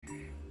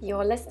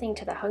You're listening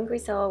to The Hungry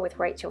Soul with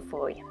Rachel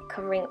Foy,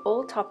 covering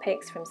all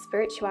topics from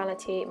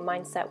spirituality,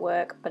 mindset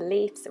work,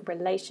 beliefs,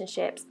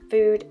 relationships,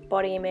 food,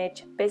 body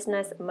image,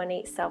 business,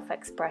 money,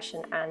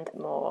 self-expression, and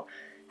more,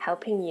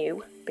 helping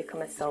you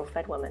become a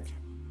soul-fed woman.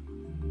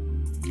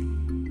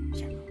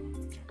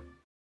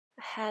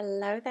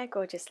 Hello there,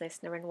 gorgeous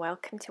listener, and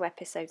welcome to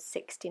episode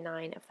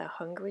 69 of the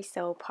Hungry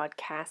Soul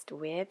podcast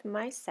with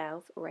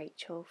myself,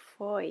 Rachel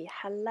Foy.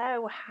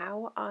 Hello,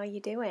 how are you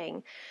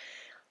doing?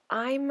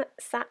 I'm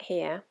sat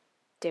here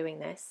doing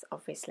this,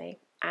 obviously,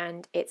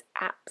 and it's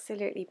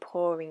absolutely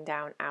pouring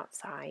down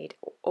outside.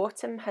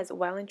 Autumn has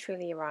well and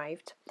truly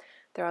arrived.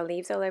 There are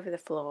leaves all over the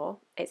floor.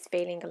 It's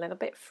feeling a little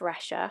bit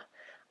fresher.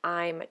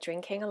 I'm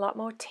drinking a lot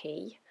more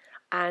tea,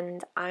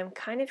 and I'm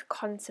kind of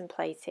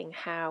contemplating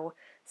how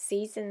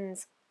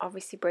seasons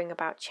obviously bring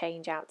about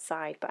change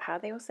outside, but how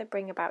they also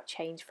bring about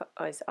change for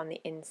us on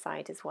the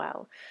inside as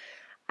well.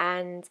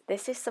 And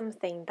this is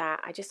something that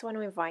I just want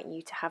to invite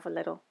you to have a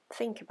little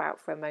think about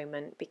for a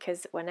moment,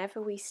 because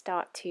whenever we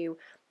start to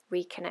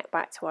reconnect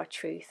back to our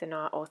truth and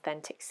our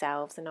authentic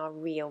selves and our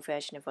real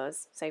version of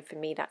us, so for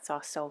me that's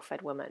our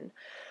soul-fed woman,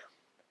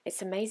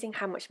 it's amazing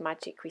how much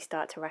magic we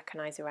start to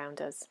recognize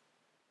around us,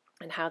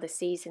 and how the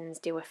seasons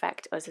do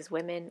affect us as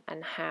women,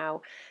 and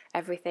how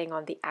everything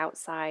on the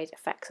outside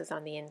affects us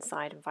on the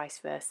inside and vice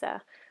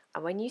versa.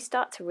 And when you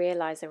start to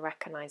realize and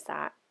recognize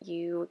that,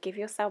 you give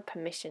yourself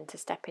permission to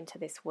step into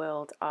this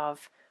world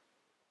of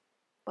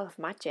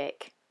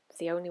magic. It's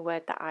the only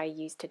word that I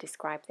use to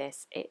describe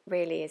this. It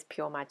really is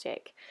pure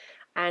magic.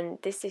 And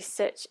this is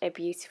such a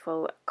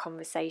beautiful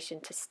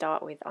conversation to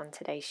start with on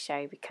today's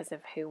show because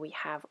of who we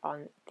have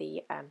on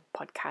the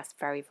podcast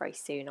very, very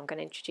soon. I'm going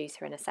to introduce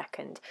her in a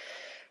second.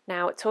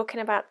 Now,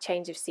 talking about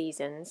change of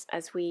seasons,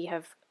 as we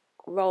have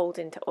rolled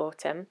into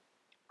autumn,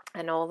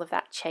 and all of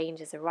that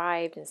change has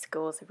arrived and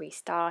schools have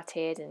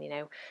restarted,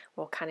 and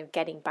we're kind of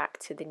getting back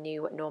to the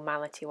new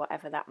normality,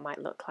 whatever that might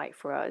look like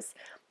for us.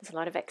 There's a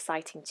lot of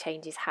exciting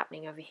changes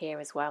happening over here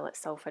as well at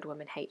Soul-Fed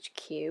Woman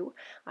HQ.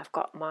 I've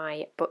got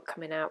my book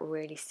coming out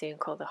really soon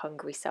called The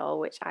Hungry Soul,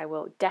 which I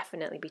will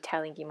definitely be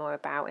telling you more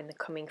about in the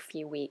coming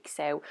few weeks.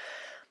 So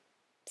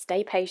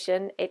stay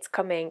patient. It's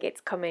coming,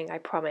 I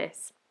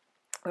promise.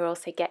 We're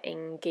also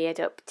getting geared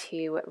up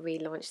to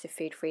relaunch the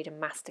Food Freedom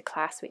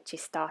Masterclass, which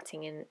is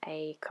starting in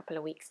a couple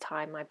of weeks'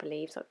 time, I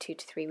believe, so 2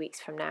 to 3 weeks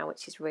from now,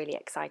 which is really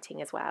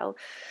exciting as well.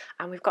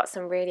 And we've got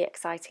some really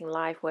exciting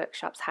live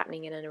workshops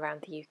happening in and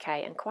around the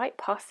UK, and quite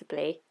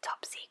possibly,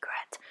 top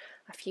secret,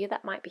 a few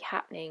that might be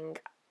happening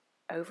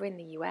over in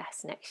the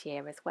US next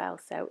year as well.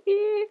 So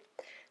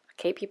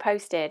keep you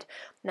posted.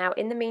 Now,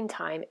 in the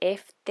meantime,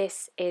 if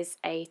this is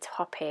a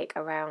topic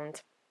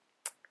around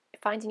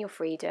finding your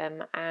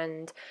freedom,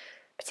 and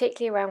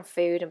particularly around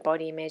food and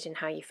body image and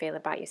how you feel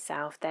about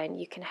yourself, then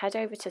you can head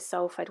over to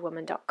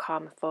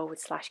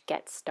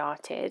soulfedwoman.com/get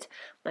started.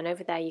 And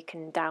over there you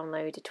can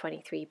download a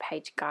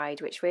 23-page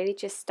guide, which really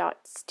just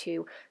starts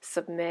to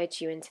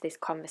submerge you into this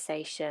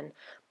conversation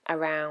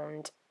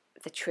around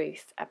the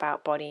truth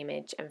about body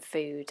image and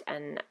food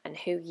and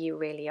who you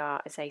really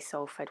are as a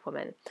soul-fed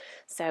woman.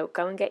 So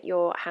go and get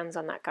your hands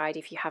on that guide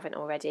if you haven't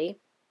already.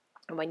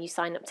 And when you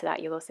sign up to that,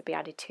 you'll also be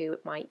added to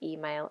my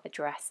email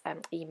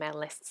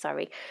list.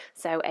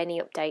 So any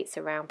updates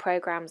around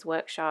programs,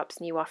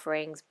 workshops, new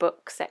offerings,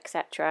 books,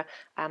 etc.,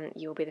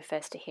 you'll be the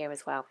first to hear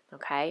as well.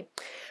 Okay,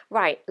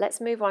 right. Let's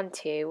move on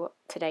to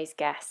today's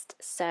guest.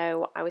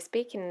 So I was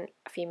speaking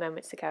a few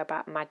moments ago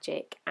about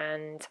magic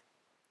and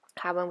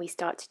how when we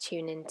start to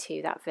tune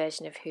into that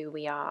version of who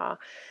we are,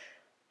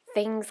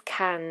 things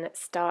can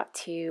start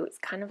to, it's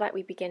kind of like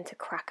we begin to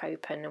crack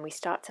open and we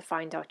start to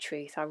find our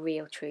truth, our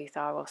real truth,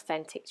 our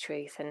authentic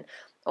truth, and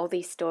all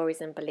these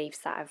stories and beliefs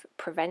that have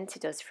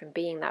prevented us from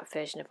being that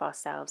version of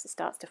ourselves, it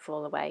starts to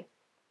fall away.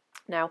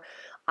 Now,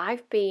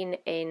 I've been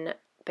in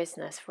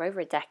business for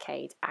over a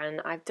decade,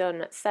 and I've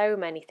done so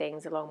many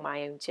things along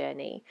my own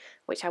journey,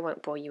 which I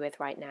won't bore you with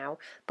right now,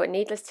 but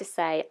needless to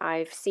say,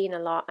 I've seen a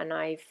lot, and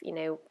I've,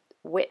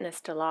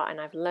 witnessed a lot, and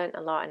I've learnt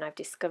a lot, and I've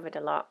discovered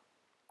a lot.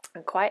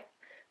 And quite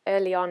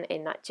early on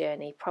in that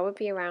journey,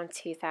 probably around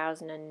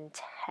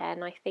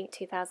 2010, I think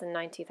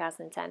 2009,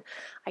 2010,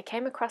 I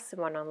came across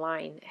someone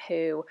online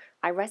who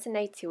I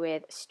resonated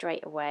with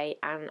straight away,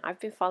 and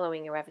I've been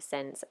following her ever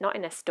since, not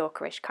in a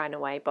stalkerish kind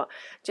of way, but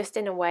just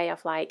in a way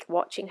of like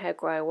watching her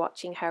grow,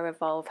 watching her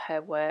evolve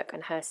her work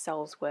and her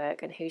soul's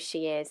work and who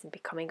she is, and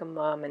becoming a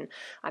mum and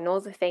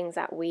all the things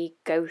that we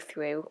go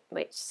through,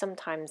 which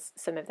sometimes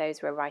some of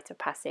those were a rite of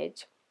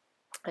passage,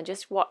 and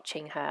just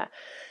watching her.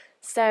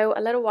 So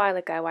a little while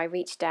ago, I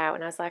reached out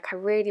and I was like, I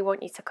really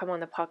want you to come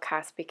on the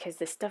podcast because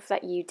the stuff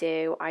that you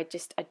do, I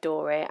just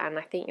adore it. And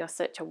I think you're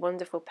such a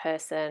wonderful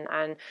person,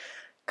 and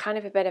kind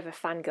of a bit of a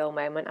fangirl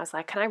moment. I was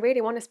like, can I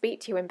really want to speak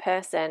to you in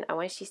person? And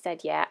when she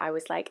said yeah, I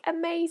was like,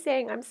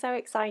 amazing, I'm so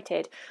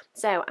excited.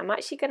 So I'm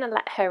actually going to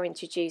let her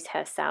introduce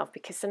herself,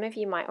 because some of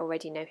you might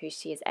already know who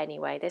she is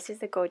anyway. This is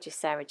the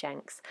gorgeous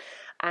Jenks.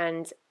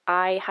 And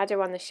I had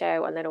her on the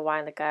show a little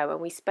while ago, and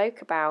we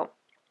spoke about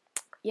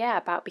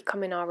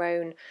becoming our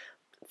own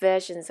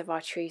versions of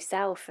our true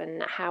self,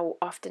 and how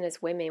often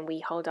as women we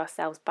hold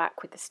ourselves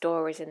back with the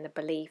stories and the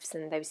beliefs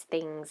and those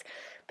things,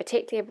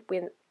 particularly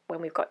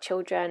when we've got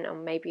children, or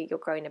maybe you're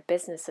growing a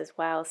business as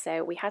well.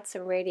 So we had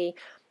some really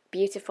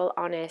beautiful,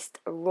 honest,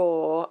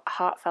 raw,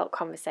 heartfelt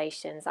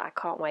conversations that I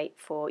can't wait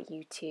for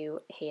you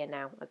to hear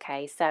now.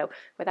 Okay, so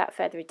without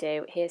further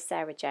ado, here's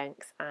Sarah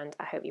Jenks, and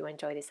I hope you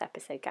enjoy this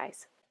episode,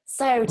 guys.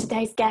 So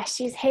today's guest,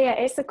 she's here.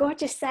 It's the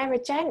gorgeous Sarah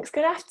Jenks.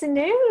 Good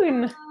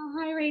afternoon. Oh,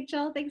 hi,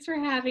 Rachel. Thanks for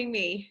having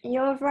me.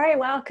 You're very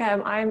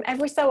welcome.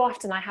 Every so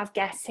often I have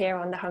guests here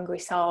on The Hungry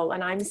Soul,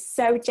 and I'm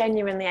so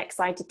genuinely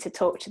excited to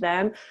talk to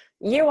them.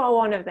 You are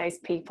one of those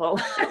people.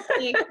 Oh,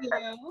 thank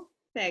you.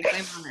 Thanks,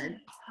 I'm honored.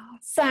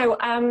 So,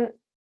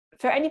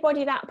 for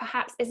anybody that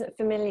perhaps isn't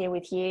familiar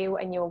with you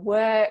and your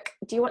work,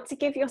 do you want to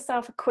give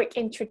yourself a quick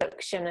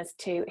introduction as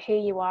to who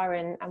you are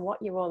and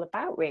what you're all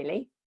about,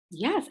 really?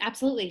 Yes,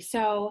 absolutely.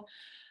 So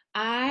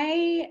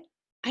I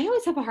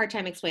always have a hard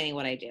time explaining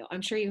what I do.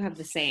 I'm sure you have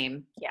the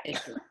same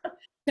issue.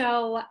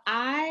 So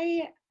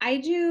I'm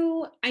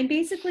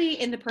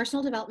basically in the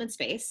personal development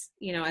space,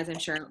 as I'm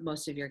sure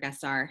most of your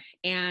guests are.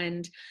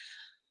 And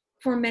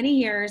for many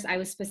years, I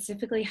was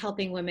specifically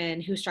helping women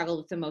who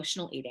struggled with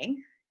emotional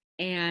eating.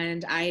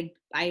 And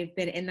I've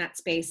been in that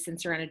space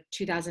since around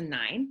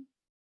 2009.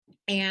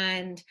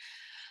 And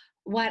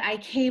what I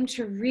came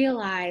to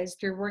realize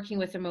through working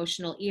with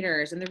emotional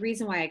eaters, and the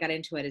reason why I got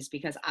into it is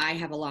because I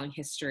have a long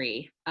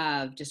history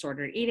of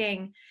disordered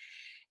eating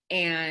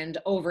and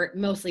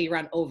mostly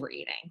around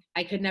overeating.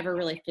 I could never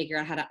really figure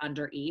out how to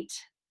undereat,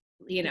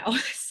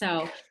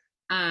 so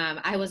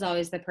I was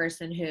always the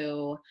person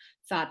who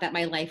thought that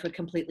my life would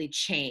completely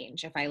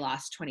change if I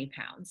lost 20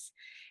 pounds,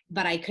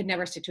 but I could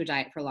never stick to a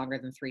diet for longer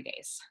than 3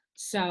 days.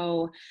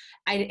 So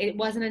it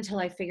wasn't until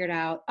I figured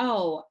out,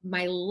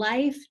 my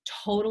life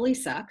totally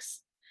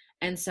sucks.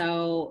 And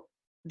so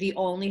the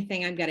only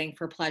thing I'm getting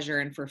for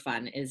pleasure and for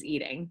fun is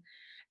eating.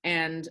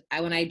 And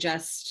when I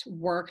just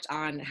worked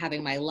on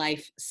having my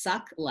life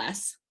suck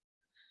less,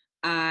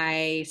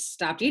 I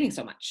stopped eating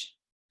so much.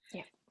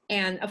 Yeah.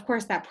 And of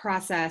course, that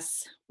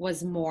process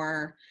was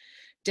more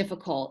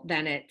difficult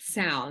than it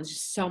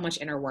sounds. So much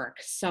inner work,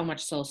 so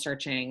much soul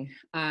searching,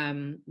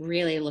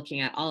 really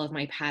looking at all of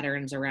my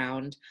patterns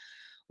around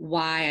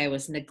why I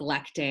was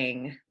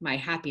neglecting my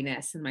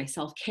happiness and my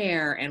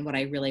self-care and what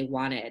I really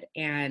wanted.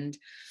 And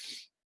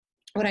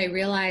what I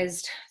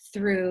realized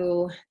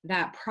through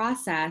that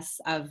process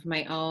of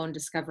my own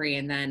discovery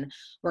and then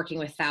working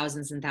with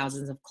thousands and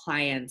thousands of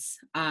clients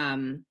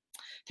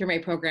through my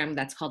program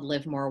that's called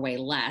Live More, Weigh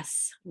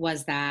Less,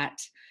 was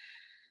that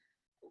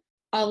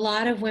a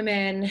lot of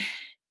women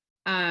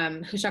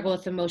who struggle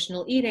with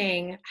emotional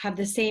eating have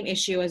the same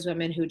issue as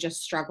women who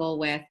just struggle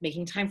with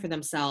making time for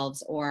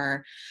themselves,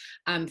 or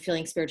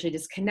feeling spiritually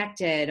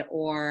disconnected,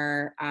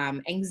 or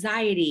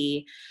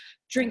anxiety,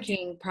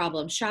 drinking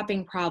problems,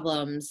 shopping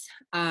problems.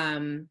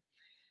 And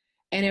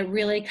it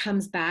really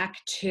comes back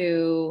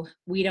to,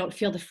 we don't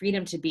feel the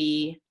freedom to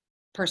be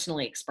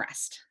personally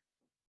expressed.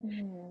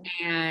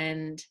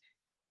 And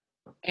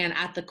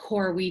at the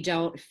core, we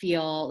don't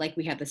feel like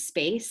we have the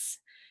space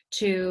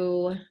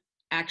to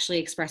actually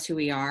express who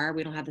we are.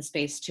 We don't have the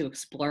space to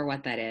explore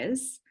what that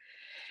is.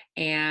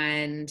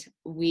 And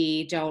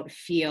we don't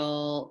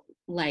feel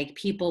like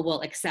people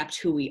will accept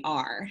who we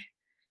are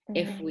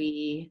if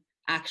we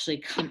actually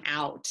come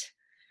out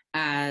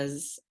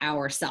as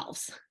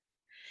ourselves.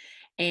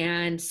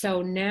 And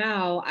so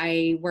now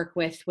I work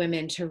with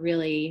women to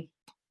really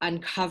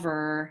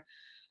uncover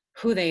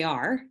who they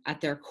are at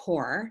their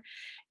core,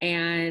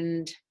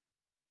 and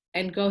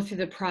go through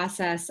the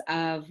process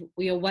of,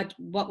 what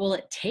will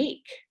it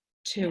take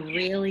to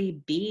really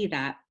be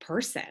that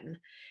person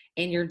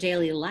in your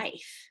daily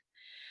life,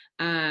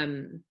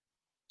 and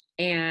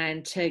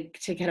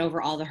to get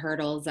over all the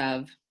hurdles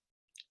of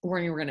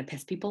worrying we're going to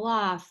piss people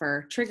off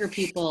or trigger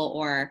people,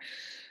 or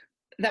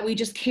that we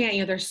just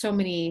can't. There's so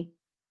many,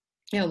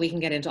 we can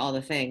get into all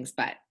the things,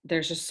 but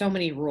there's just so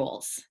many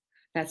rules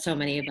that so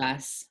many of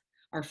us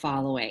are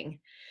following,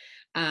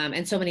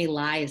 and so many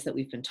lies that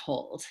we've been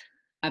told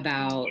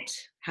about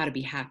how to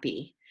be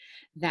happy,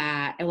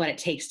 and what it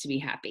takes to be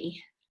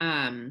happy,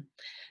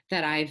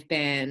 that I've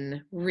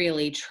been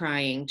really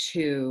trying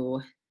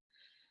to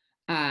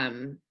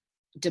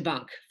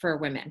debunk for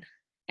women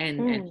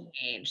and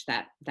change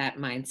that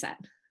mindset.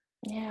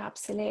 Yeah,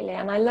 absolutely.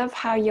 And I love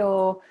how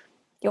your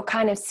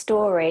kind of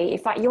story, in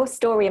fact, your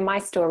story and my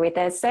story,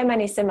 there's so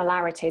many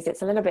similarities.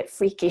 It's a little bit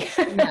freaky,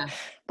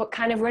 but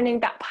kind of running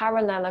that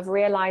parallel of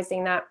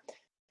realizing that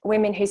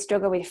women who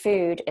struggle with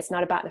food, it's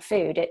not about the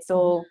food. It's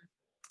all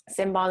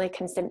symbolic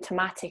and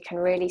symptomatic,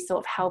 and really sort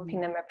of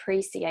helping them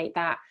appreciate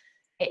that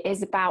it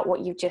is about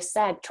what you just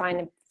said, trying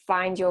to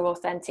find your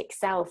authentic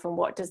self, and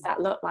what does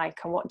that look like,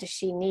 and what does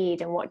she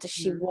need, and what does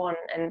she want.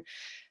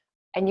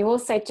 And you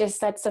also just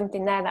said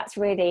something there that's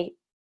really,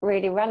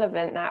 really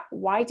relevant, that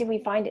why do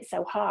we find it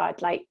so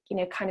hard? Like,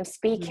 kind of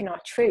speaking our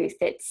truth.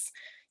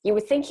 You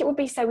would think it would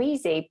be so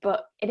easy,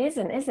 but it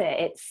isn't, is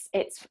it?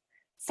 It's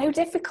so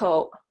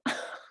difficult.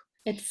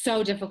 It's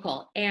so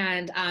difficult.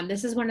 And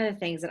this is one of the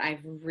things that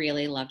I've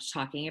really loved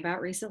talking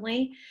about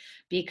recently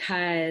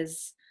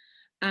because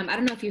I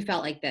don't know if you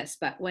felt like this,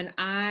 but when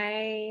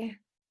I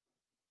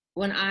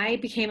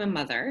became a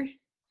mother,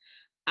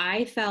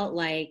 I felt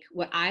like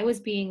what I was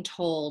being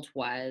told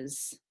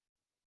was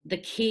the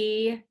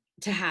key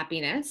to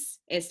happiness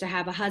is to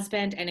have a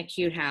husband and a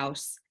cute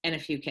house and a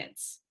few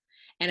kids.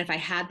 And if I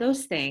had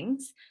those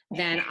things,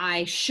 then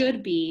I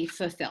should be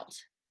fulfilled.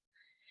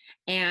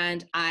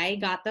 And I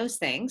got those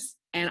things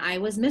and I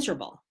was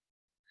miserable.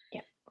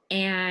 Yeah.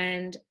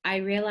 And I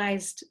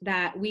realized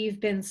that we've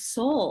been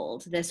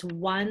sold this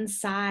one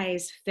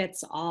size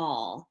fits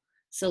all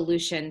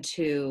solution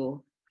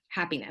to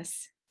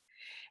happiness.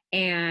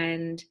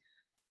 And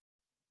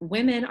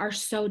women are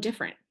so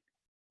different.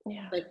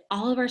 Yeah. Like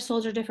all of our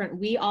souls are different.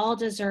 We all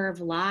deserve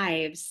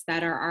lives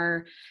that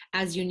are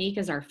as unique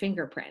as our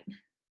fingerprint,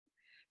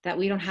 that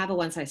we don't have a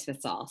one size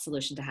fits all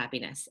solution to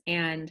happiness.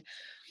 And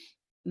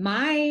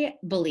my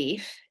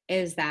belief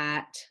is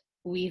that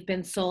we've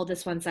been sold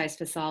this one size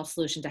fits all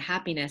solution to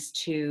happiness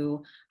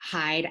to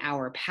hide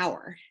our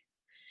power.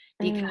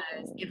 Because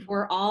if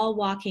we're all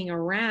walking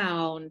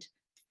around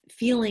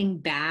feeling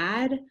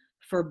bad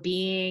for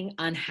being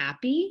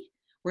unhappy,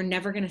 we're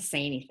never going to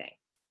say anything.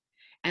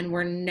 And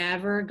we're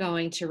never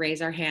going to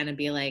raise our hand and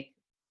be like,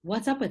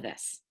 what's up with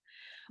this?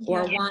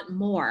 Or want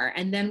more.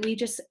 And then we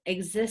just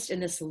exist in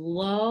this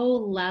low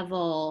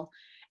level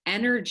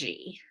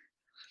energy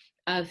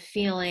of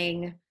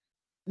feeling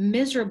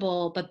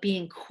miserable, but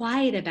being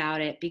quiet about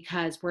it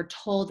because we're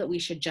told that we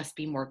should just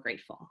be more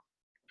grateful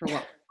for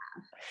what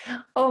we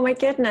have. Oh my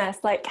goodness,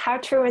 like how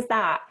true is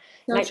that?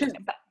 So Like true.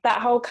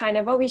 that whole kind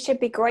of, oh, we should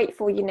be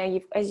grateful, you know,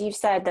 as you've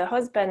said, the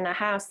husband, the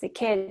house, the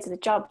kids, the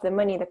job, the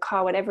money, the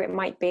car, whatever it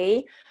might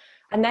be.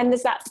 And then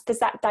there's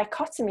that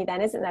dichotomy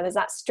then, isn't there? There's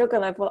that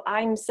struggle of, well,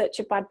 I'm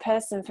such a bad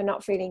person for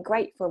not feeling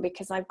grateful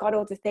because I've got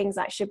all the things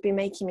that should be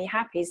making me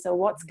happy. So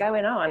what's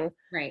going on?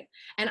 Right.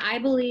 And I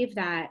believe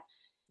that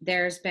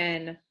there's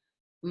been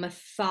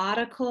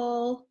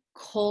methodical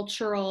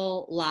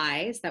cultural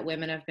lies that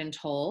women have been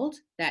told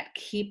that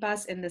keep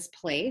us in this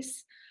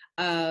place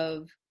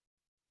of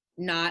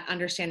not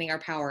understanding our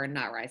power and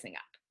not rising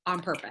up on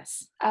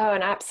purpose. Oh,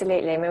 and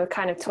absolutely. I mean, we're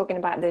kind of talking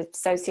about the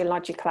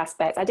sociological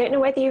aspect. I don't know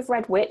whether you've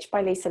read Witch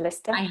by Lisa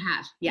Lister. I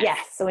have, yes.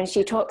 Yes. So when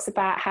she talks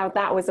about how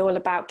that was all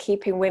about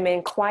keeping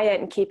women quiet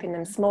and keeping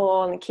them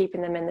small and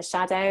keeping them in the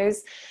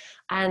shadows.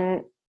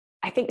 And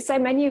I think so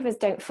many of us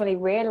don't fully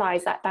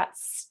realize that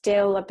that's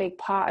still a big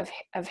part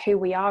of who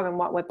we are and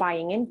what we're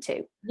buying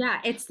into. Yeah,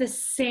 it's the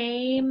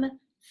same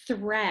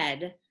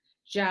thread,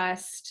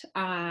 just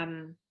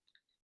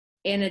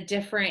in a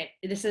different,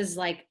 this is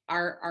like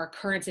our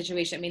current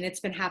situation. I mean,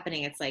 it's been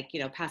happening. It's like,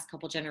 past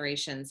couple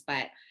generations,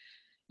 but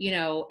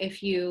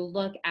if you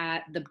look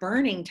at the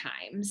burning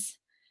times,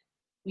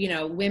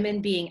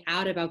 women being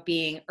out about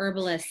being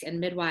herbalists and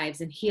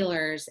midwives and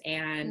healers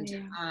and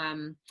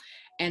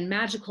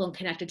magical and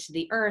connected to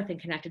the earth and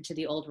connected to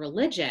the old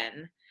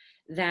religion,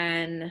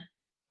 then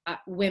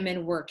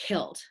women were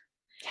killed.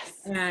 Yes.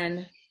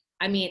 And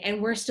I mean,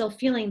 and we're still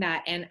feeling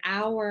that. And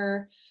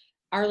our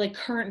like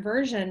current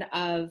version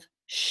of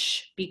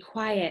shh, be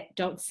quiet,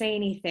 don't say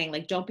anything,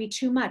 like don't be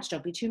too much,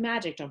 don't be too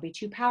magic, don't be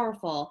too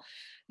powerful,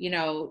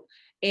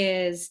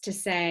 is to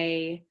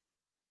say,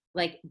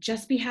 like,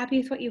 just be happy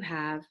with what you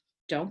have,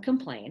 don't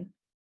complain.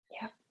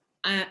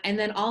 Yeah. And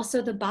then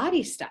also the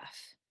body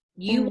stuff.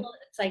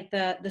 It's like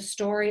the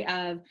story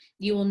of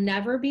you will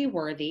never be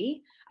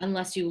worthy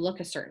unless you look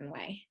a certain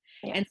way.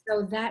 Yeah. And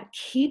so that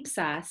keeps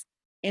us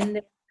in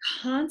the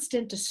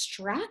constant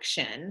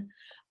distraction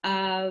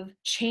of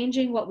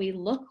changing what we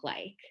look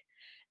like,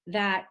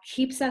 that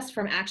keeps us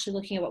from actually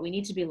looking at what we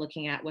need to be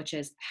looking at, which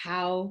is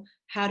how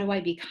do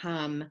I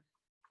become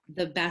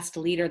the best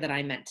leader that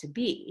I'm meant to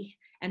be?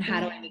 And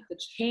how do I make the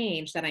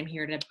change that I'm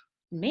here to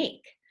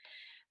make?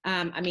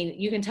 I mean,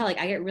 you can tell, like,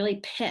 I get really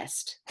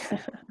pissed.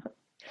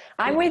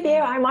 I'm with you.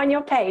 I'm on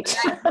your page.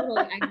 I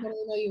totally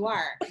know you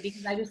are,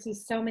 because I just see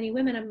so many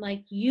women. I'm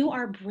like, you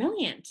are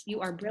brilliant. You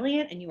are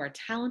brilliant and you are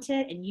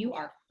talented and you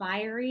are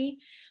fiery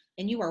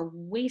and you are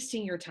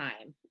wasting your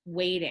time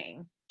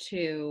waiting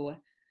to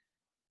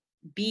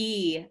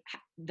be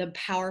the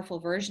powerful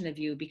version of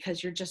you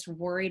because you're just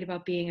worried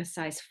about being a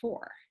size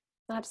 4.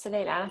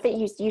 Absolutely. And I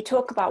think you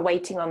talk about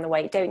waiting on the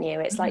weight, don't you?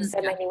 It's like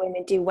so many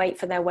women do wait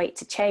for their weight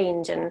to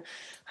change and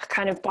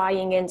kind of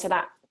buying into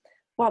that,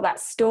 well, that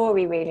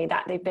story really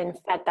that they've been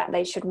fed, that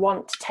they should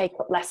want to take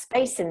up less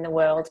space in the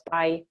world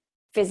by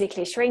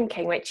physically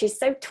shrinking, which is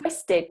so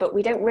twisted, but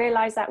we don't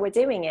realize that we're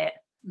doing it.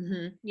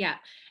 Mm-hmm. Yeah.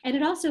 And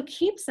it also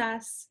keeps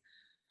us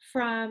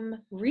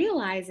from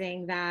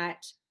realizing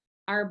that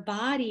our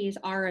bodies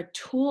are a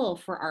tool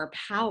for our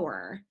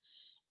power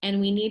and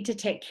we need to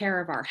take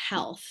care of our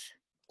health.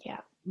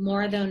 Yeah.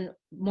 More than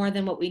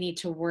what we need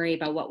to worry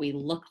about what we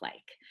look like.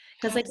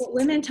 Because like what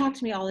women talk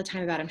to me all the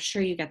time about, I'm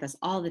sure you get this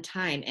all the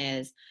time,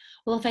 is,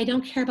 well, if I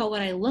don't care about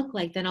what I look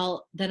like, then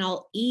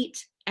I'll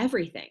eat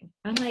everything.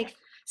 I'm like,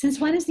 since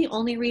when is the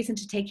only reason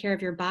to take care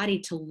of your body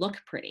to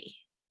look pretty?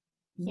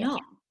 No.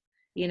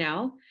 You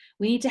know,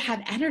 we need to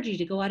have energy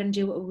to go out and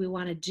do what we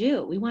want to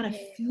do. We want to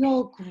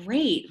feel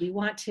great. We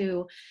want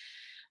to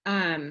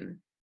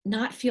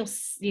not feel,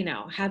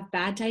 have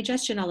bad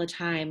digestion all the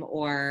time,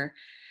 or,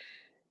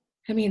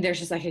 I mean, there's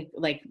just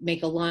like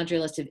make a laundry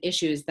list of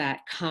issues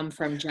that come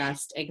from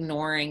just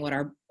ignoring what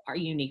our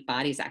unique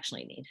bodies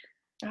actually need.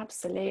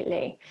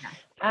 Absolutely.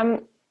 Yeah.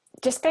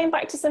 Just going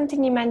back to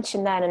something you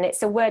mentioned then, and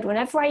it's a word,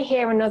 whenever I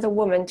hear another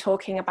woman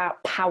talking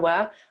about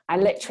power, I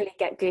literally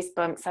get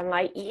goosebumps. I'm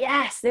like,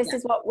 yes, this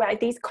is what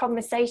these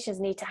conversations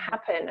need to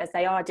happen, as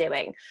they are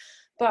doing.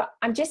 But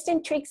I'm just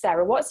intrigued,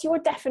 Sarah, what's your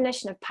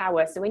definition of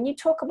power? So when you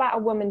talk about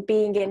a woman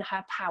being in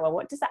her power,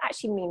 what does that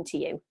actually mean to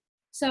you?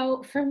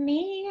 So for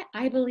me,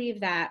 I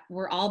believe that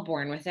we're all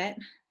born with it.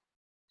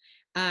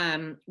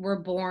 We're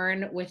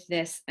born with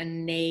this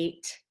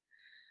innate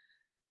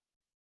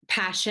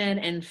passion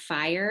and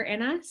fire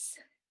in us.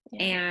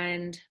 Yeah.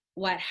 And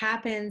what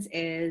happens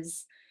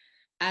is,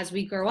 as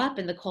we grow up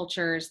in the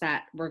cultures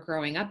that we're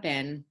growing up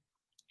in,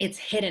 it's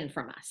hidden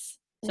from us.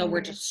 So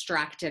we're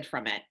distracted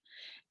from it.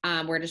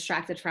 We're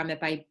distracted from it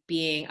by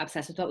being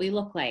obsessed with what we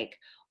look like,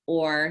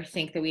 or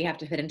think that we have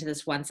to fit into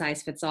this one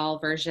size fits all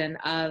version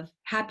of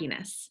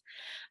happiness.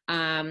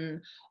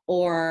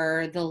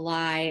 Or the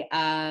lie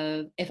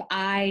of, if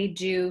I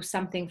do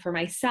something for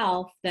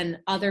myself, then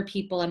other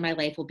people in my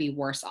life will be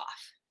worse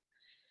off.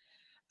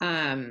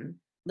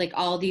 Like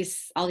all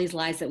these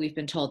lies that we've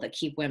been told that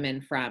keep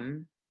women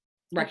from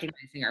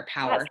recognizing our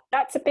power.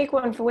 That's a big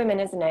one for women,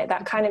 isn't it?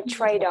 That kind of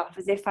trade-off,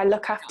 as if I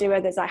look after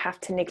others, I have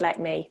to neglect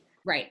me.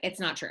 Right. It's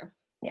not true.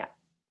 Yeah.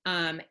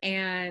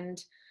 And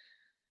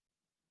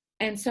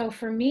so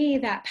for me,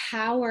 that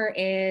power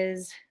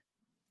is,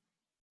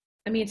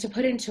 I mean, to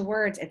put into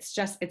words,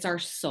 it's our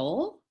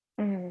soul.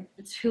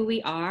 It's who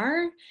we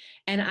are.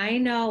 And I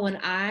know when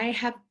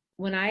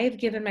I've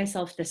given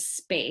myself the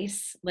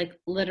space, like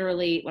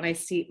literally when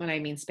I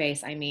mean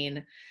space, I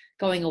mean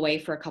going away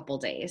for a couple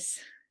days.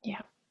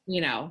 Yeah.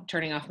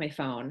 Turning off my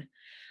phone,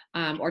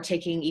 or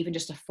taking even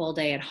just a full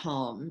day at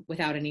home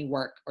without any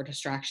work or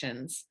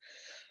distractions,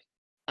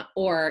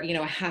 or,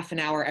 a half an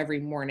hour every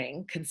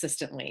morning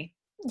consistently.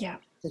 Yeah.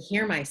 To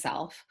hear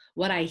myself.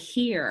 What I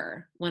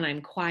hear when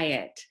I'm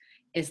quiet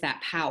is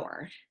that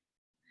power.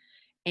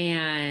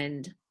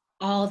 And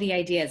all the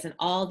ideas and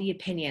all the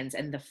opinions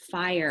and the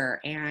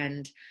fire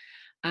and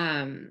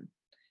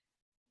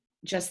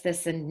just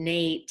this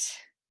innate,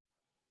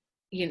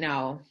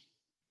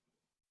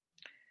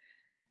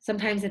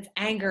 sometimes it's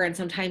anger and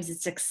sometimes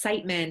it's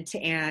excitement,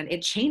 and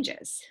it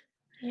changes.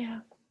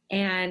 Yeah.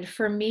 And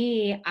for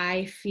me,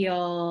 I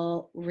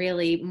feel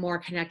really more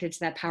connected to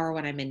that power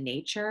when I'm in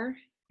nature.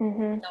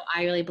 So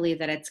I really believe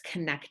that it's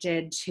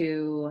connected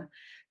to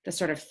the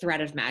sort of thread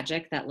of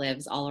magic that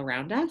lives all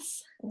around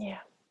us. Yeah.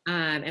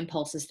 And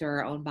pulses through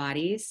our own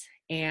bodies,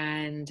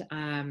 and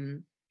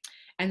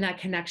that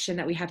connection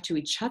that we have to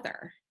each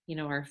other,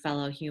 our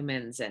fellow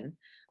humans. And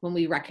when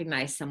we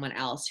recognize someone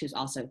else who's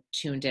also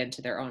tuned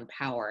into their own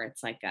power,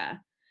 it's like a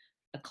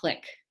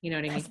click, you know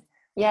what I mean?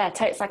 Yeah,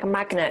 it's like a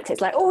magnet.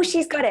 It's like, oh,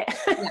 she's got it.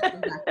 Yeah,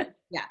 exactly.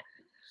 Yeah.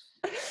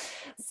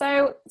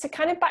 So to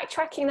kind of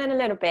backtracking then a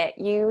little bit,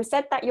 you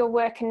said that your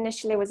work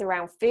initially was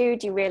around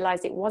food. You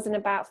realized it wasn't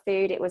about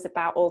food. It was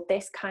about all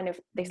this kind of,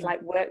 this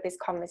like work, this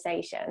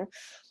conversation.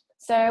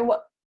 So,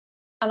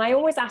 and I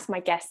always ask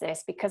my guests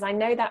this, because I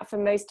know that for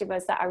most of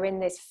us that are in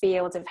this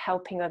field of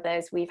helping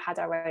others, we've had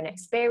our own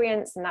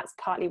experience, and that's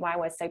partly why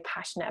we're so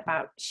passionate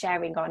about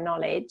sharing our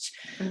knowledge.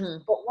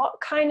 But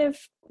what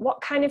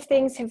kind of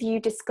things have you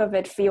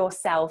discovered for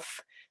yourself,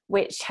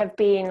 which have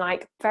been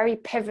like very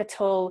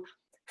pivotal,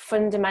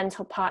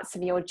 fundamental parts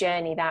of your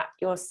journey that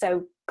you're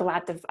so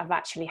glad have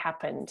actually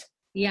happened?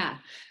 Yeah.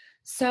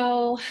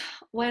 So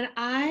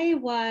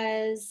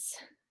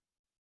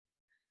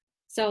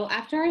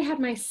after I had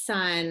my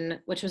son,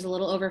 which was a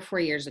little over 4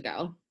 years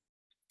ago,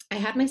 I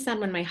had my son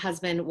when my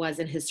husband was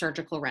in his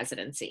surgical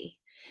residency.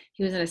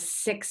 He was in a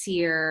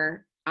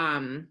 6-year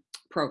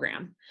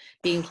program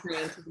being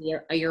trained to be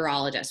a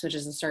urologist, which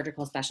is a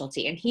surgical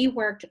specialty. And he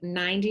worked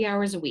 90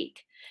 hours a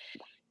week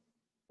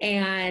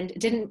and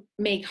didn't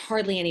make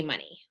hardly any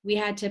money. We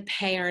had to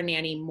pay our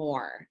nanny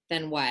more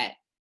than what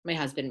my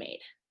husband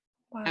made.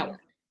 Wow.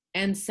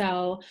 And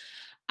so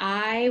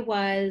I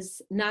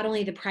was not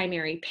only the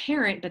primary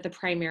parent, but the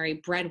primary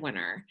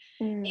breadwinner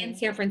in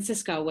San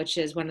Francisco, which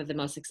is one of the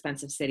most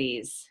expensive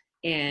cities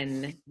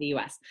in the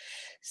US.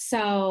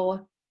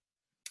 So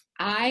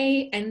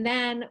and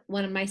then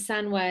when my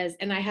son was,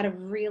 and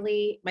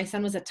my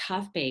son was a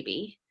tough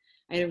baby.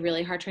 I had a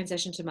really hard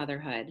transition to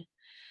motherhood.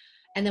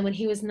 And then when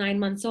he was 9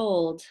 months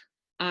old,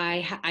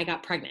 I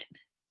got pregnant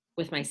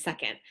with my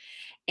second.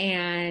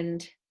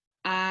 And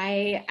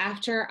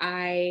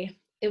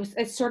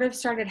it sort of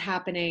started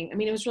happening. I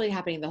mean, it was really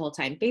happening the whole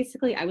time.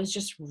 Basically, I was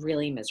just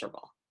really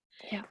miserable.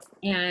 Yeah.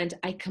 And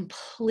I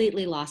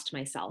completely lost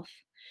myself.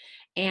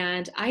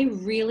 And I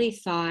really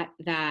thought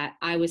that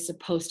I was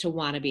supposed to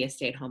want to be a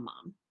stay-at-home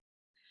mom,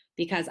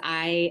 because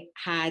I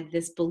had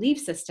this belief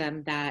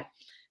system that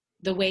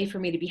the way for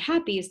me to be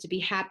happy is to be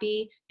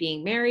happy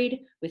being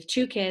married with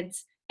 2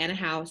 kids and a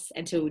house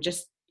and to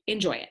just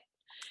enjoy it.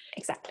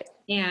 Exactly.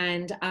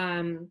 And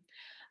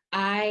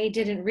I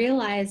didn't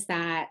realize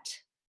that.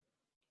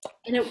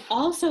 And it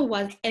also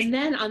was, and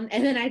then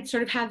I'd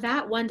sort of have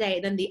that one day.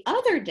 Then the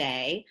other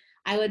day,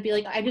 I would be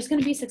like, I'm just going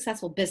to be a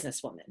successful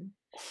businesswoman.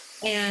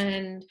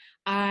 And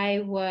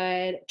I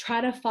would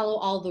try to follow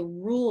all the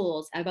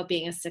rules about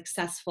being a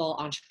successful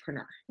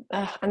entrepreneur.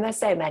 And there's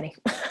so many.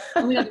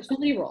 Oh my God, there's so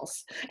many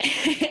rules.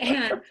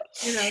 And,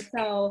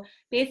 so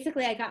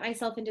basically I got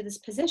myself into this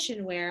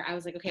position where I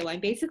was like, okay, well,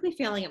 I'm basically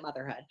failing at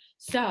motherhood.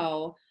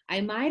 So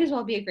I might as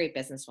well be a great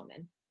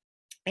businesswoman.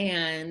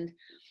 And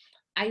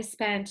I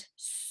spent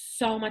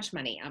so much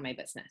money on my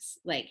business,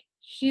 like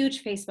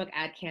huge Facebook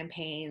ad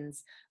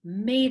campaigns,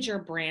 major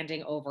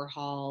branding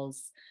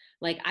overhauls.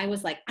 Like I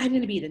was like, I'm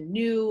going to be the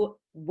new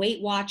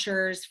Weight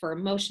Watchers for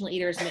emotional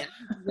eaters. And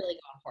I'm really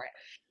going for it.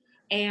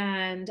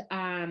 And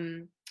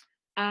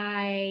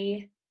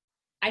I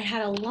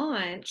had a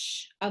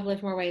launch of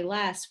Live More, Way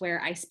Less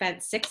where I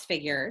spent 6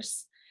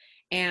 figures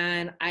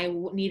and I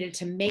needed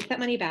to make that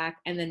money back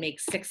and then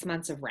make 6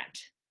 months of rent.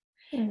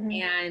 Mm-hmm.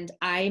 And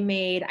I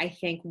made, I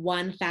think,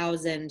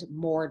 $1,000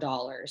 more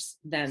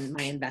than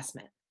my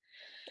investment.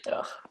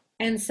 Ugh.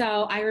 And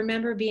so I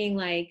remember being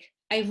like,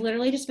 I've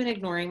literally just been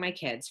ignoring my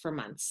kids for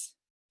months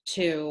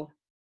to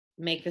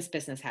make this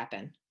business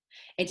happen.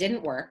 It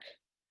didn't work.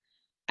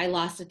 I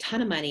lost a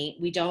ton of money.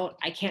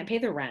 I can't pay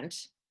the rent.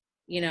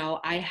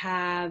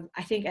 I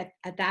think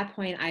at that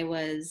point I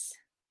was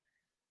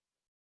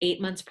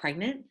 8 months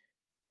pregnant.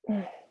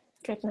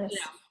 Goodness.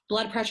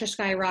 Blood pressure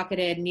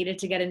skyrocketed, needed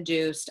to get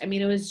induced. I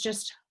mean, it was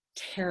just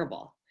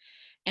terrible.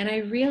 And I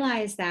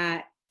realized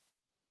that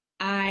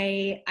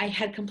I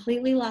had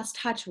completely lost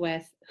touch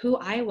with who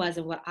I was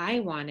and what I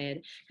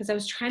wanted because I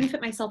was trying to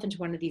fit myself into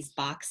one of these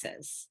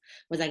boxes.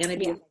 Was I going to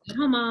be a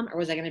stay-at-home mom or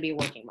was I going to be a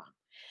working mom?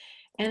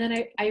 And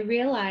then I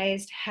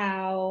realized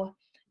how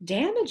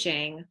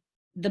damaging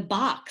the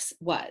box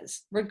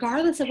was,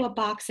 regardless of what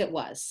box it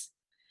was.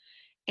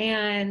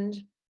 And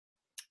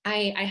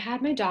I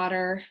had my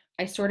daughter.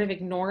 I sort of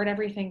ignored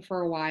everything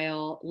for a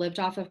while, lived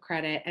off of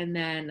credit, and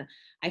then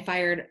I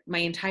fired my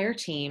entire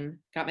team,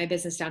 got my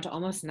business down to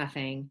almost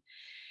nothing,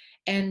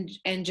 and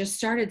just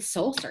started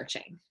soul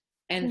searching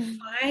and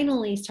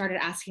finally started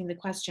asking the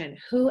question,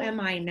 who am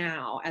I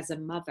now as a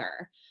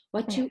mother?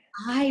 What do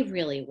I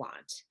really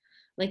want?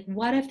 Like,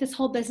 what if this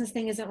whole business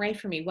thing isn't right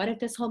for me? What if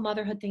this whole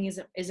motherhood thing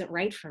isn't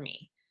right for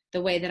me?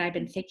 The way that I've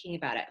been thinking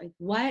about it. Like,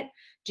 what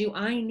do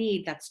I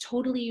need that's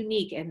totally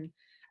unique and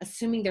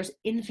assuming there's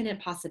infinite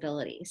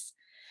possibilities?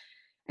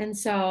 And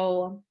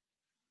so,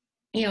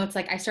 it's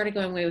like I started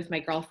going away with my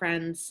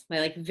girlfriends, my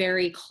like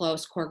very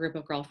close core group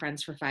of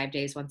girlfriends for 5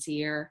 days once a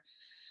year.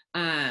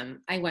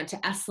 I went to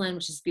Esalen,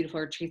 which is a beautiful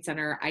retreat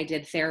center. I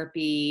did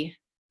therapy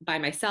by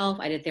myself.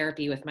 I did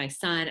therapy with my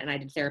son and I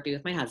did therapy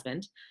with my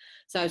husband.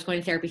 So I was going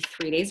to therapy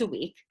 3 days a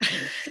week.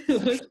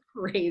 It was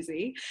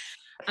crazy.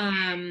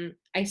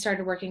 I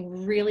started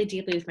working really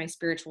deeply with my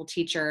spiritual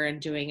teacher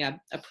and doing a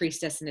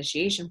priestess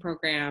initiation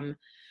program.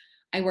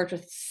 I worked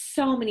with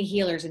so many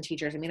healers and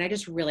teachers. I mean, I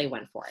just really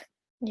went for it.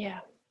 Yeah.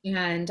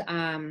 And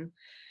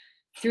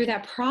through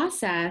that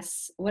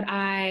process, what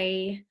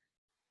I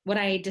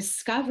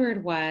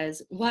discovered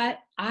was what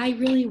I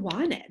really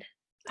wanted,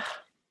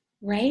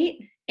 right?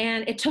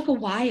 And it took a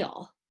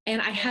while. And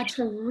I had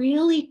to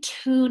really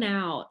tune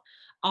out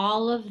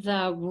all of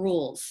the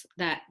rules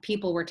that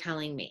people were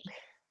telling me.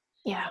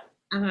 Yeah.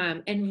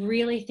 And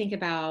really think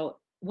about,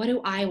 what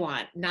do I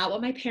want? Not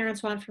what my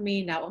parents want for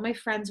me, not what my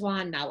friends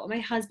want, not what my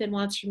husband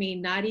wants for me,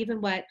 not even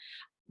what,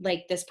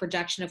 like this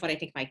projection of what I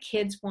think my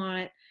kids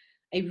want.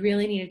 I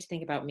really needed to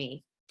think about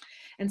me.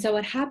 And so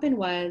what happened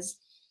was,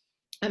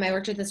 I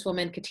worked with this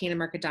woman, Katina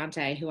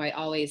Mercadante, who I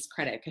always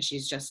credit because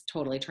she's just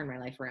totally turned my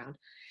life around.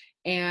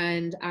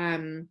 And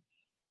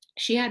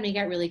she had me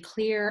get really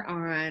clear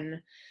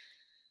on,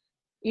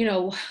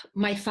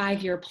 my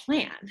 5-year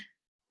plan.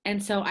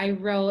 And so I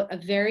wrote a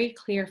very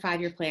clear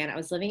 5-year plan. I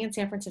was living in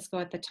San Francisco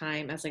at the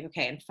time. I was like,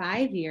 okay, in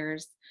 5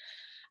 years,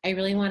 I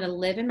really want to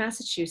live in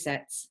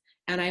Massachusetts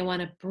and I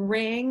want to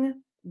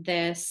bring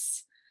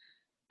this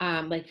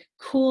like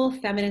cool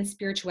feminine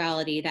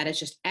spirituality that is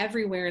just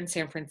everywhere in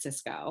San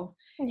Francisco.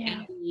 Yeah.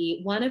 And be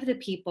one of the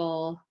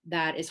people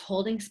that is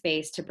holding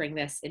space to bring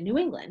this in New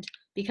England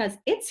because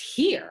it's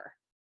here.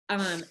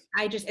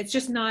 It's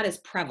just not as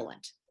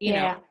prevalent,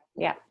 Yeah.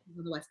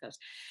 on the West Coast.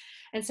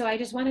 And so I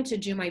just wanted to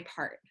do my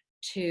part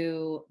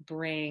to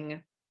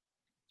bring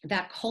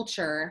that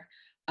culture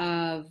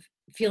of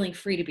feeling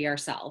free to be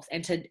ourselves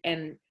and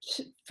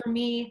for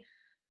me,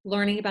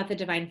 learning about the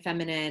divine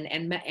feminine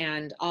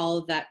and all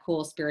of that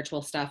cool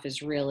spiritual stuff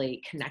is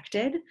really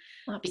connected.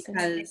 Absolutely.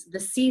 Because the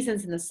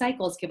seasons and the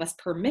cycles give us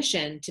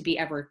permission to be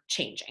ever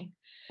changing.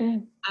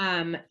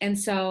 And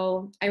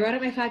so I wrote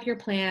out my 5-year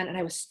plan and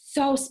I was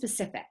so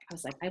specific. I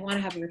was like, I want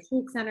to have a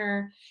retreat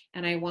center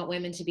and I want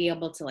women to be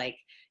able to like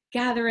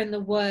gather in the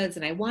woods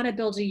and I want to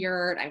build a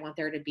yurt. I want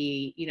there to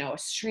be, a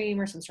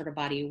stream or some sort of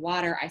body of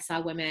water. I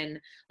saw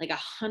women, like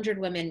 100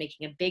 women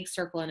making a big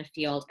circle in a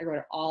field. I wrote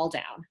it all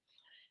down.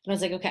 And I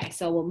was like, okay,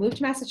 so we'll move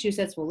to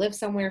Massachusetts, we'll live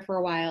somewhere for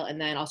a while,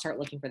 and then I'll start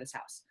looking for this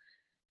house.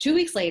 2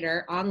 weeks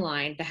later,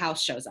 online, the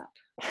house shows up.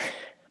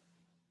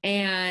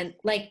 And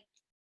like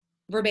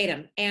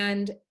verbatim.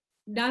 And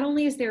not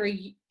only is there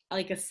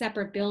like a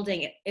separate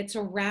building, it's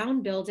a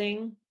round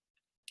building.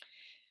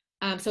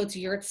 So it's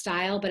yurt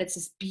style, but it's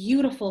this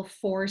beautiful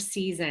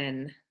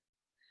 4-season,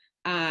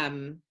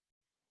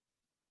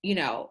 you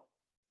know,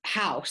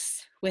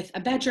 house with a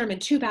bedroom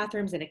and 2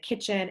 bathrooms and a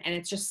kitchen. And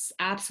it's just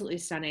absolutely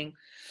stunning,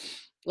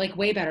 like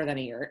way better than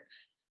a yurt.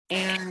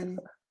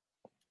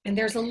 And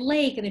there's a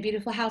lake and a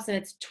beautiful house, and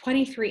it's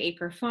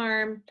 23-acre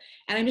farm.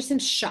 And I'm just in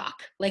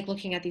shock, like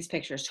looking at these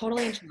pictures,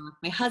 totally in shock.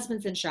 My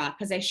husband's in shock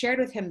because I shared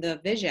with him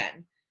the vision.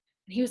 And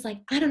he was like,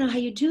 I don't know how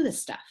you do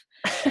this stuff.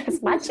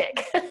 It's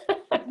magic.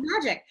 It's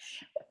magic.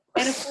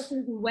 And of course, it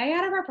was way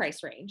out of our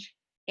price range.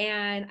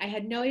 And I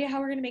had no idea how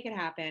we were going to make it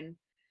happen.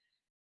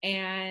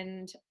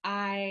 And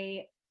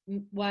I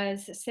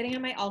was sitting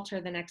on my altar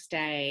the next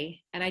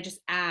day, and I just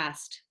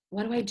asked,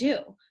 what do I do?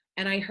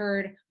 And I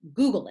heard,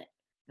 Google it.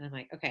 And I'm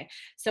like, okay.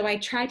 So I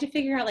tried to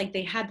figure out, like,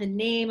 they had the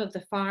name of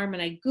the farm,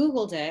 and I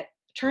Googled it.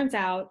 Turns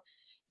out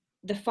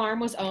the farm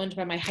was owned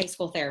by my high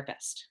school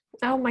therapist.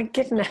 Oh my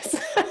goodness.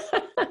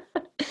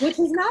 Which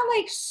is not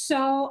like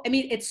so, I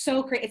mean, it's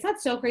so crazy. It's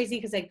not so crazy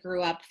because I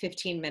grew up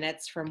 15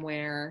 minutes from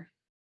where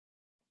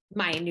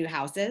my new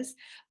house is,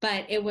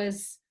 but it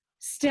was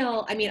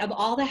still, I mean, of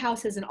all the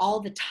houses and all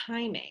the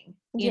timing,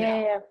 you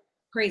know,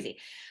 crazy.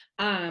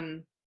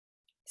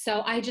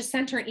 So I just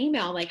sent her an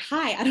email like,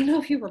 hi, I don't know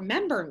if you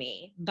remember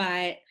me,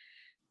 but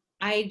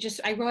I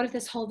wrote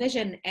this whole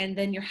vision, and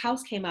then your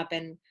house came up,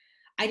 and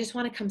I just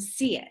want to come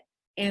see it.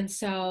 And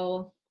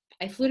so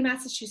I flew to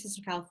Massachusetts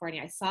from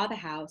California. I saw the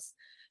house.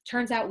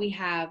 Turns out we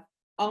have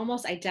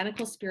almost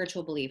identical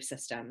spiritual belief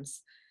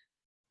systems.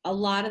 A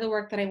lot of the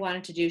work that I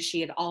wanted to do, she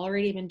had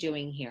already been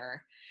doing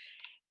here.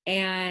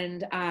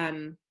 And,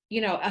 you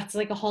know, it's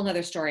like a whole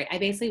nother story. I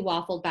basically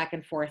waffled back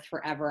and forth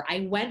forever.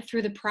 I went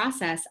through the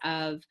process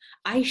of,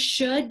 I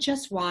should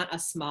just want a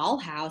small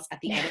house at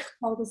the end of the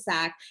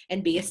cul-de-sac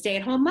and be a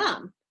stay-at-home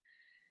mom.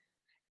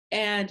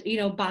 And, you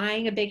know,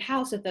 buying a big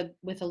house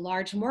with a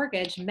large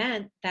mortgage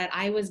meant that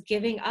I was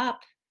giving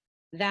up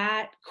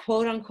that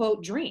quote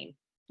unquote dream.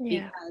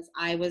 Yeah. Because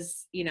I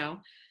was, you know,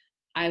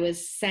 I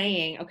was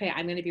saying, okay,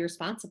 I'm going to be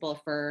responsible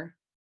for,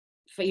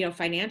 you know,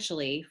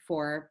 financially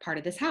for part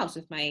of this house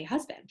with my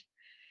husband.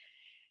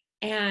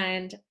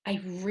 And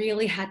I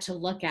really had to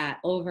look at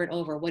over and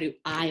over, what do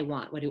I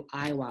want? What do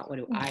I want? What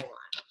do I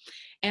want?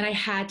 And I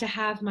had to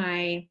have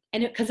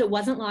because it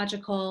wasn't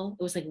logical.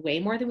 It was like way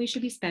more than we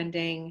should be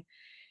spending.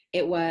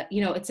 It was,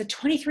 you know, it's a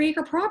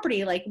 23-acre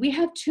property. Like, we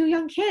have 2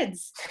 young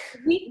kids.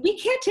 We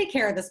can't take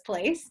care of this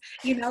place.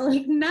 You know,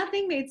 like,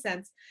 nothing made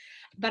sense.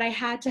 But I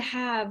had to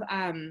have,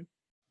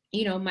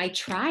 you know, my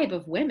tribe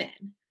of women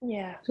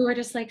who are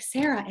just like,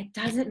 Sarah, it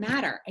doesn't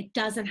matter. It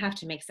doesn't have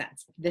to make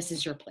sense. This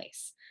is your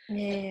place.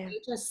 Yeah. They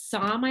just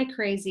saw my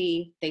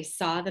crazy. They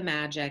saw the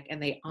magic,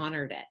 and they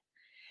honored it.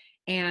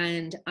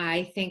 And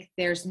I think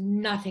there's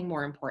nothing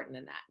more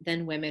important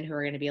than women who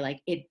are going to be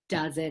like, it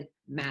doesn't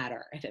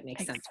matter if it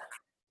makes sense.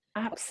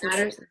 Absolutely. What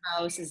matters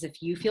the most is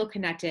if you feel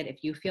connected,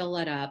 if you feel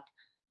lit up,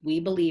 we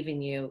believe in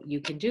you,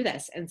 you can do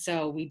this. And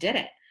so we did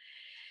it.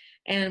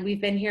 And we've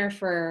been here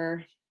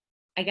for,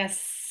 I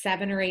guess,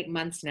 7 or 8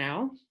 months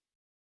now.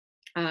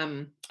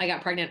 I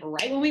got pregnant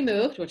right when we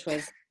moved, which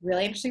was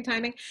really interesting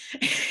timing.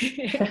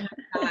 And,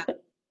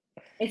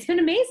 it's been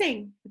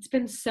amazing. It's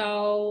been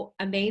so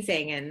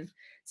amazing. And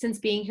since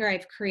being here,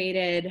 I've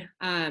created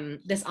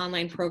this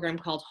online program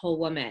called Whole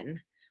Woman,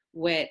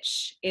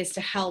 which is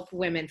to help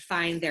women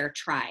find their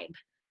tribe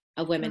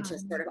of women to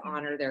sort of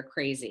honor their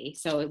crazy.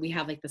 So we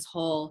have like this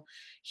whole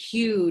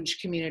huge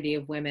community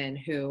of women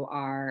who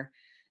are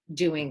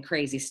doing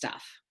crazy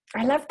stuff.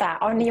 I love that.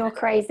 Honor your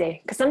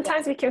crazy. Because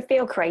sometimes we can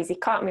feel crazy,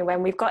 can't we?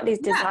 When we've got these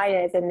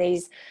desires and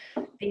these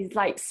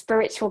like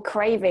spiritual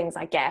cravings,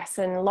 I guess.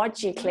 And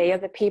logically,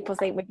 other people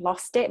think we've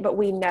lost it, but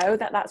we know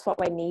that that's what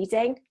we're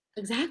needing.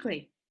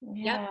 Exactly.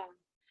 Yeah. Yep.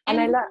 And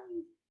I love.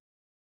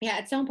 Yeah,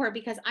 it's so important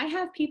because I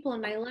have people in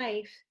my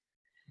life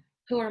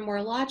who are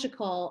more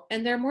logical,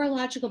 and they're more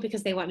logical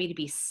because they want me to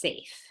be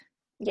safe.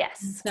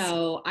 Yes.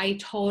 So I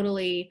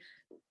totally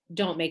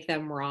don't make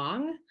them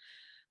wrong.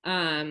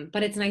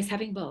 But it's nice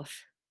having both,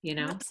 you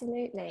know?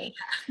 Absolutely.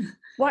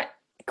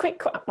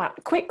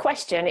 Quick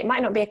question. It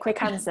might not be a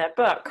quick answer,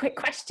 but quick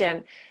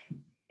question.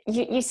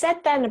 You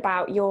said then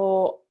about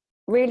your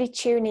really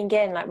tuning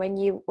in, like when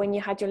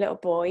you had your little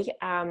boy,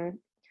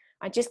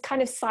 and just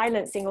kind of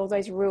silencing all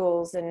those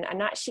rules and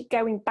actually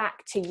going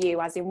back to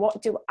you, as in,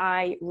 what do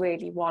I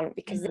really want?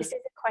 Because this is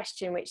a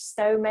question which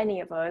so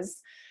many of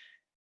us,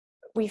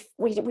 we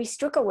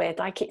struggle with.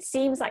 Like, it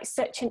seems like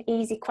such an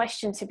easy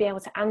question to be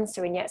able to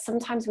answer, and yet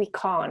sometimes we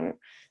can't.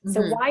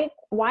 So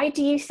why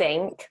do you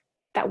think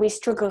that we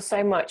struggle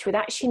so much with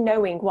actually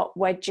knowing what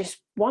we're just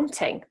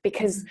wanting?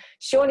 Because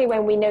surely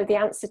when we know the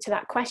answer to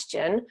that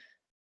question,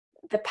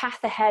 the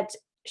path ahead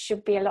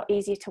should be a lot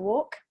easier to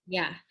walk.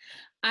 Yeah.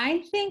 I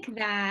think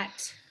that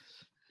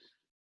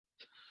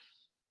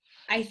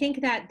I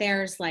think that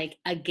there's like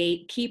a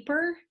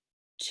gatekeeper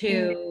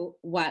to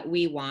what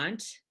we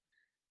want.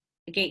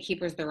 A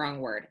gatekeeper is the wrong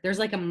word. There's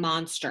like a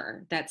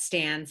monster that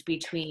stands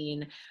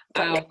between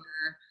our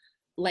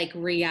like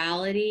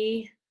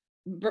reality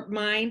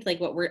mind, like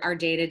what we're our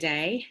day to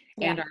day,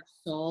 and our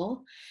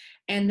soul.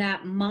 And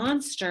that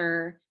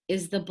monster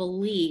is the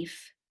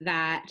belief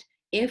that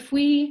if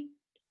we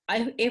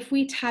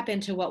tap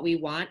into what we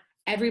want,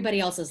 everybody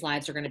else's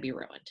lives are going to be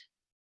ruined.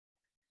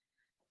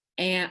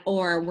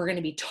 Or we're going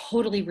to be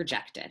totally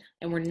rejected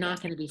and we're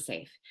not going to be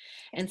safe.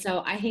 And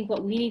so I think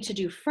what we need to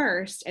do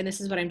first, and this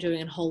is what I'm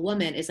doing in Whole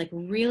Woman, is like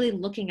really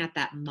looking at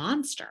that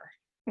monster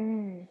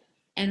and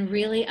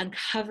really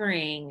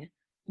uncovering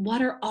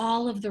what are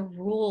all of the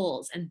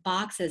rules and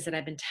boxes that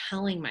I've been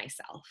telling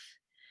myself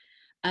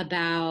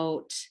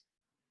about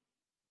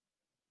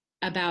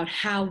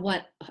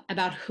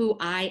who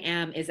I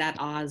am is at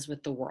odds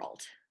with the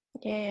world.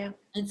 Yeah.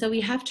 And so we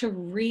have to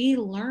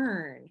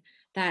relearn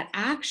that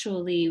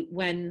actually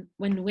when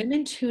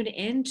women tune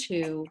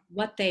into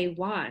what they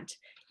want,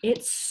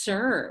 it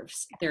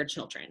serves their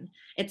children,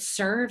 it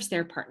serves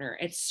their partner,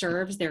 it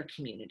serves their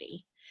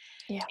community.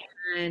 Yeah.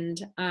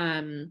 And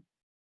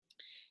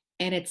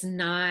it's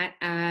not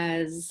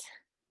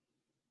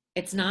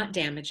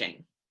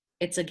damaging.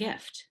 It's a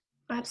gift.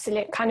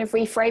 Absolutely. Kind of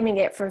reframing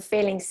it from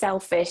feeling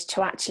selfish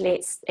to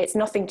actually it's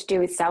nothing to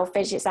do with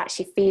selfish. It's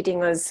actually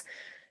feeding us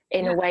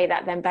in a way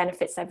that then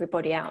benefits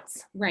everybody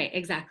else. Right.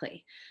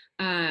 Exactly.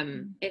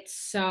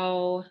 That's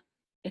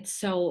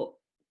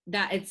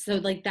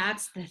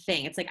the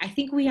thing. It's like, I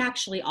think we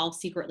actually all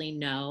secretly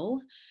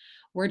know.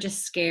 We're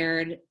just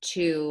scared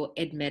to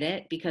admit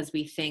it because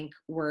we think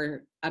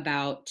we're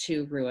about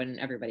to ruin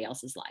everybody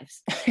else's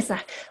lives. It's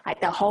like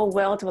the whole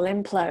world will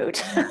implode.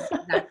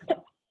 Exactly.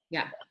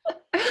 Yeah.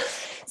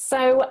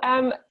 So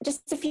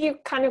just a few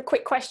kind of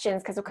quick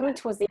questions, because we're coming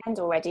towards the end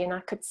already and I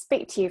could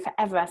speak to you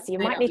forever, so you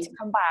might need to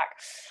come back.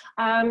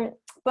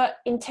 But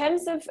in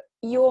terms of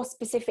your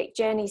specific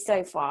journey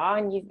so far,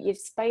 and you've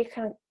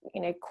spoken,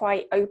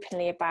 quite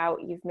openly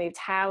about you've moved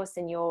house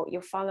and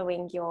you're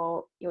following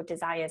your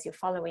desires, you're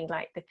following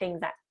like the thing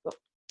that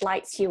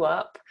lights you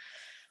up.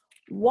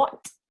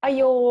 What are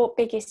your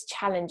biggest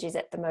challenges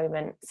at the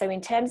moment? So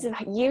in terms of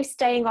you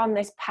staying on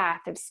this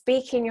path of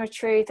speaking your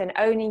truth and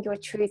owning your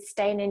truth,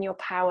 staying in your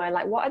power,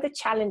 like what are the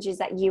challenges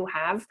that you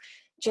have,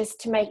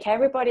 just to make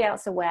everybody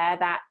else aware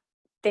that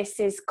this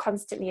is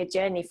constantly a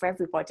journey for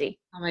everybody?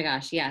 Oh my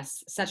gosh,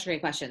 yes. Such a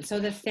great question. So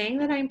the thing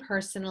that I'm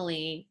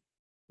personally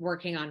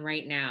working on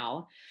right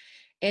now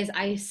is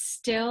I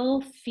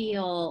still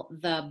feel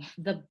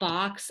the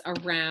box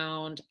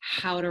around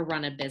how to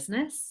run a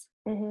business.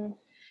 Mm-hmm.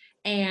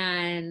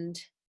 And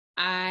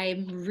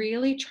I'm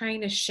really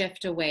trying to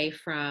shift away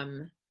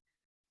from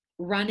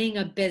running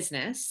a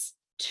business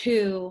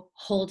to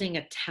holding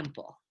a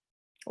temple.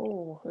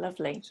 Oh,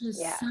 lovely. Which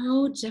is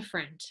so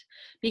different,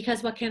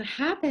 because what can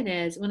happen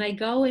is when I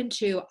go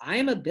into,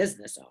 I'm a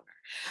business owner,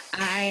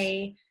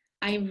 I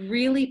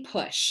really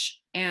push,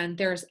 and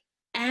there's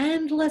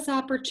endless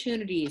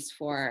opportunities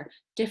for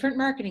different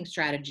marketing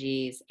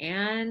strategies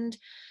and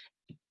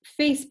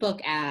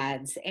Facebook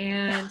ads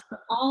and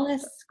all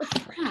this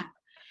crap.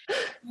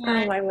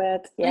 Oh my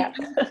word. Yeah.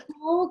 I'm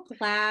so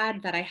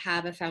glad that I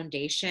have a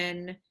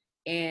foundation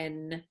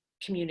in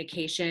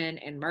communication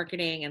and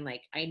marketing, and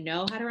like I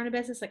know how to run a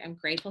business. Like I'm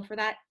grateful for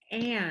that.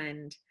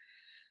 And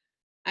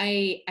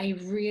I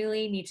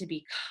really need to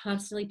be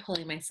constantly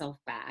pulling myself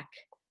back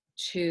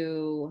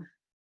to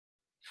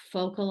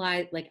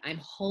focalize, like I'm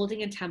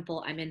holding a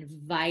temple, I'm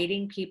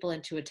inviting people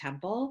into a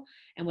temple.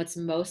 And what's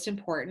most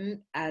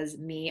important as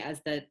me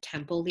as the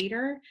temple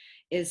leader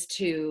is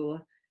to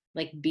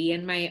like be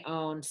in my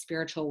own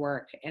spiritual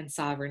work and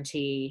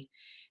sovereignty,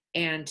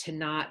 and to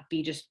not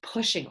be just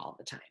pushing all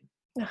the time.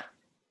 Yeah.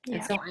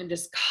 And so I'm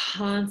just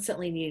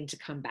constantly needing to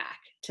come back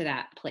to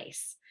that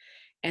place.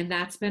 And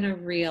that's been a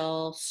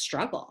real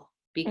struggle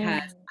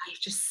because I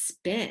just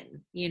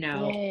spin,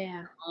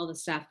 all the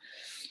stuff.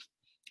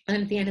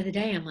 And at the end of the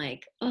day, I'm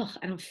like, oh,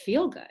 I don't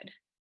feel good.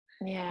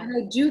 Yeah. And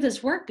I do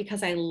this work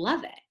because I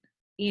love it,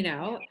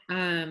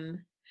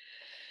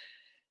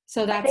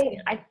 so that's,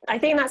 I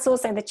think that's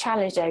also the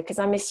challenge though, because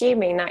I'm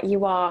assuming that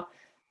you are,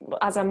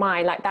 as am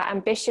I, like that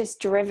ambitious,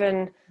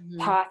 driven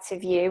part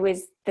of you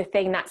is the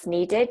thing that's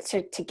needed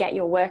to get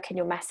your work and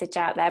your message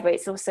out there. But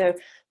it's also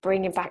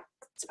bringing back,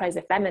 I suppose,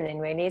 the feminine,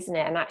 really, isn't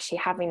it? And actually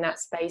having that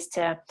space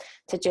to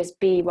just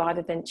be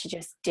rather than to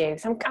just do.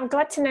 So I'm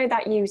glad to know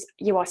that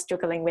you are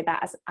struggling with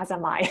that, as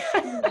am I.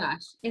 Oh my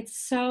gosh, it's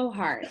so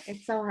hard.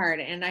 It's so hard.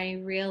 And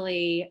I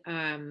really,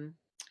 I'm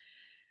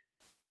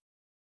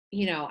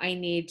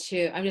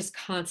just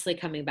constantly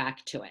coming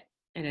back to it.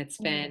 And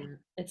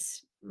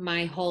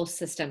my whole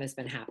system has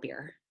been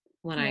happier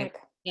when I'm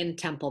in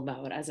temple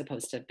mode as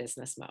opposed to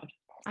business mode.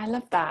 I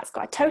love that. It's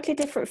got a totally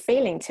different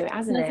feeling to it,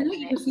 hasn't it?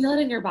 You can feel it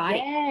in your body.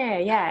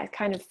 Yeah. It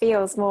kind of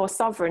feels more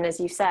sovereign, as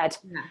you said.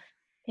 Yeah.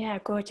 Yeah,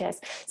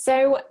 gorgeous.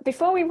 So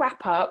before we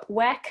wrap up,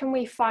 where can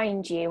we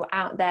find you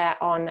out there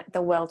on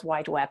the World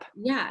Wide Web?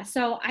 Yeah,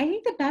 so I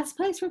think the best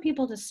place for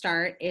people to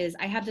start is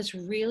I have this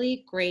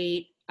really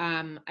great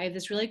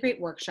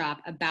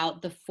workshop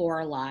about the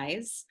 4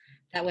 lies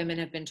that women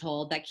have been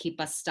told that keep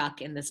us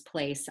stuck in this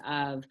place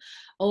of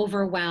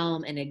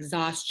overwhelm and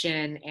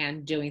exhaustion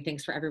and doing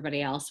things for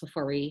everybody else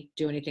before we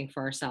do anything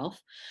for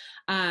ourselves.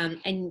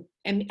 And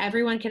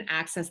everyone can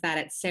access that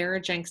at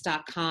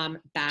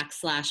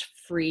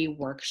sarahjenks.com/free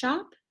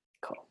workshop.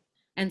 Cool.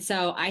 And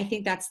so I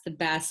think that's the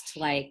best,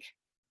 like,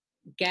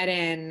 get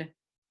in,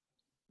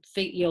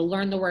 you'll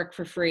learn the work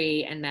for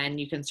free, and then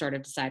you can sort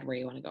of decide where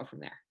you want to go from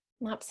there.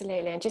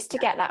 Absolutely. And just to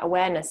get that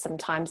awareness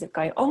sometimes of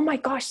going, oh my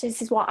gosh,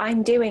 this is what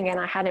I'm doing and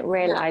I hadn't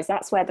realized,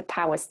 that's where the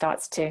power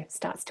starts to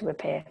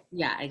appear.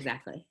 Yeah,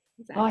 exactly.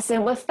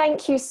 Awesome. Well,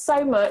 thank you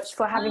so much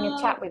for having a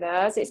chat with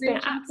us. It's been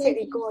Rachel,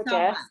 absolutely thank you gorgeous. so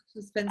much.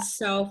 It's been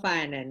so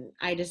fun, and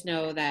I just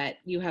know that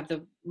you have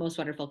the most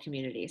wonderful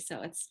community.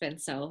 So it's been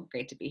so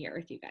great to be here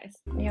with you guys.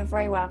 You're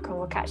very welcome.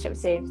 We'll catch up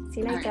soon. See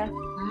you later.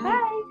 Right.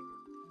 Bye.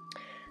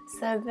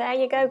 So there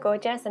you go,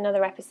 gorgeous.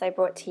 Another episode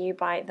brought to you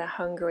by The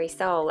Hungry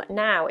Soul.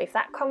 Now, if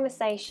that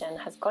conversation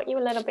has got you a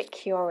little bit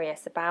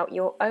curious about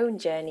your own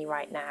journey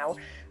right now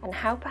and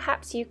how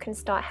perhaps you can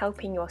start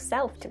helping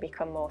yourself to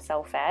become more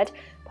self-ed,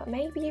 but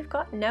maybe you've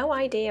got no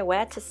idea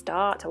where to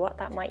start or what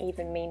that might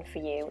even mean for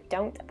you,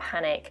 don't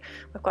panic.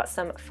 We've got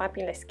some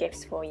fabulous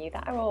gifts for you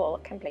that are all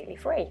completely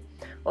free.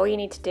 All you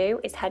need to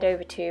do is head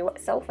over to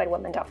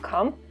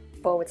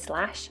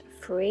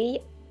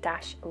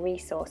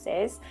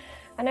soulfedwoman.com/free-resources.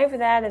 And over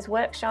there's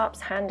workshops,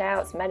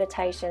 handouts,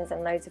 meditations,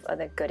 and loads of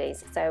other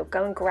goodies. So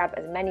go and grab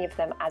as many of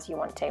them as you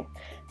want to.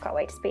 Can't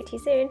wait to speak to you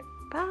soon.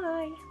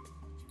 Bye.